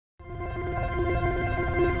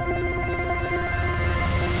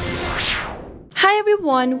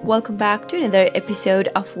everyone, welcome back to another episode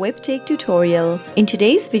of Webtech Tutorial. In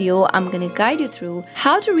today's video, I'm gonna guide you through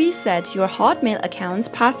how to reset your Hotmail account's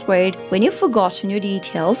password when you've forgotten your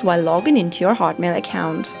details while logging into your Hotmail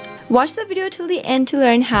account. Watch the video till the end to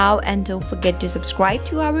learn how, and don't forget to subscribe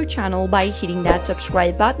to our channel by hitting that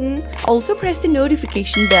subscribe button. Also press the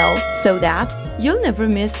notification bell so that you'll never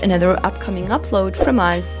miss another upcoming upload from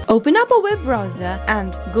us. Open up a web browser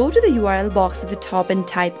and go to the URL box at the top and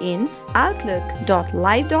type in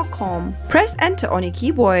outlook.live.com. Press enter on your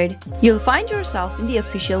keyboard. You'll find yourself in the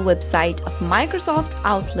official website of Microsoft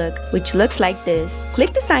Outlook, which looks like this.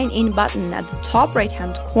 Click the sign in button at the top right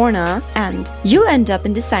hand corner and you'll end up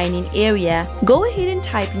in the sign in area. Go ahead and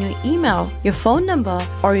type in your email, your phone number,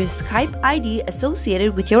 or your Skype ID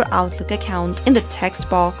associated with your Outlook account in the text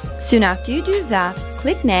box. Soon after you do that,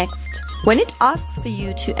 click next. When it asks for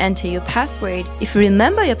you to enter your password, if you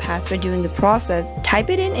remember your password during the process,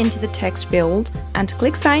 type it in into the text field and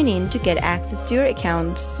click sign in to get access to your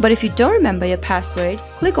account. But if you don't remember your password,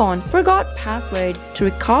 click on forgot password to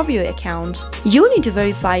recover your account. You'll need to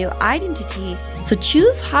verify your identity, so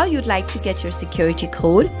choose how you'd like to get your security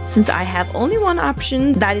code. Since I have only one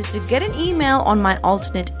option, that is to get an email on my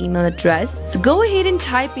alternate email address, so go ahead and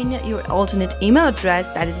type in your alternate email address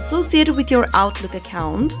that is associated with your Outlook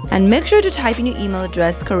account and make sure to type in your email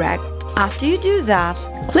address correct. After you do that,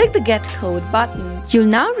 click the Get Code button. You'll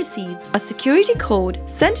now receive a security code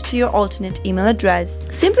sent to your alternate email address.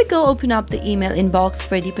 Simply go open up the email inbox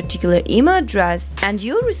for the particular email address and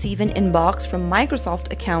you'll receive an inbox from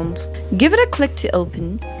Microsoft account. Give it a click to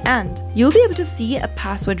open and you'll be able to see a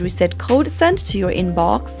password reset code sent to your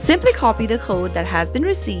inbox. Simply copy the code that has been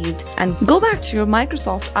received and go back to your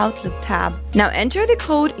Microsoft Outlook tab. Now enter the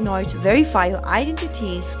code in order to verify your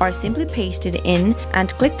identity, or simply paste it in and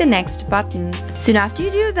click the next button. Soon after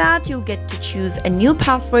you do that, you'll get to choose a new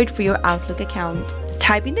password for your Outlook account.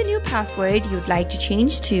 Type in the new password you'd like to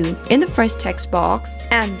change to in the first text box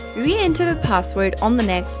and re-enter the password on the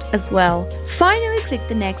next as well. Finally, click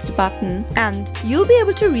the next button and you'll be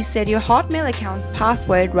able to reset your Hotmail account's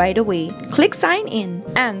password right away. Click sign in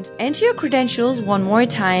and enter your credentials one more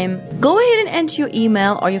time. Go ahead and enter your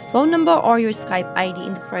email or your phone number or your Skype ID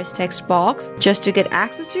in the first text box just to get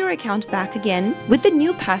access to your account back again with the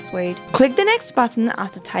new password. Click the next button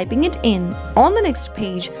after typing it in. On the next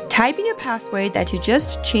page, type in your password that you just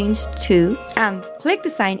changed to and click the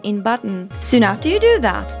sign in button. Soon after you do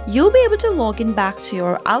that, you'll be able to log in back to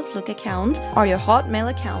your Outlook account or your Hotmail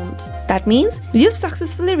account. That means you've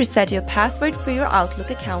successfully reset your password for your Outlook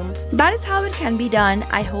account. That is how it can be done.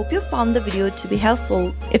 I hope you found the video to be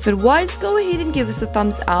helpful. If it was, go ahead and give us a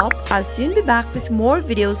thumbs up. I'll soon be back with more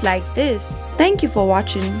videos like this. Thank you for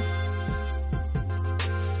watching.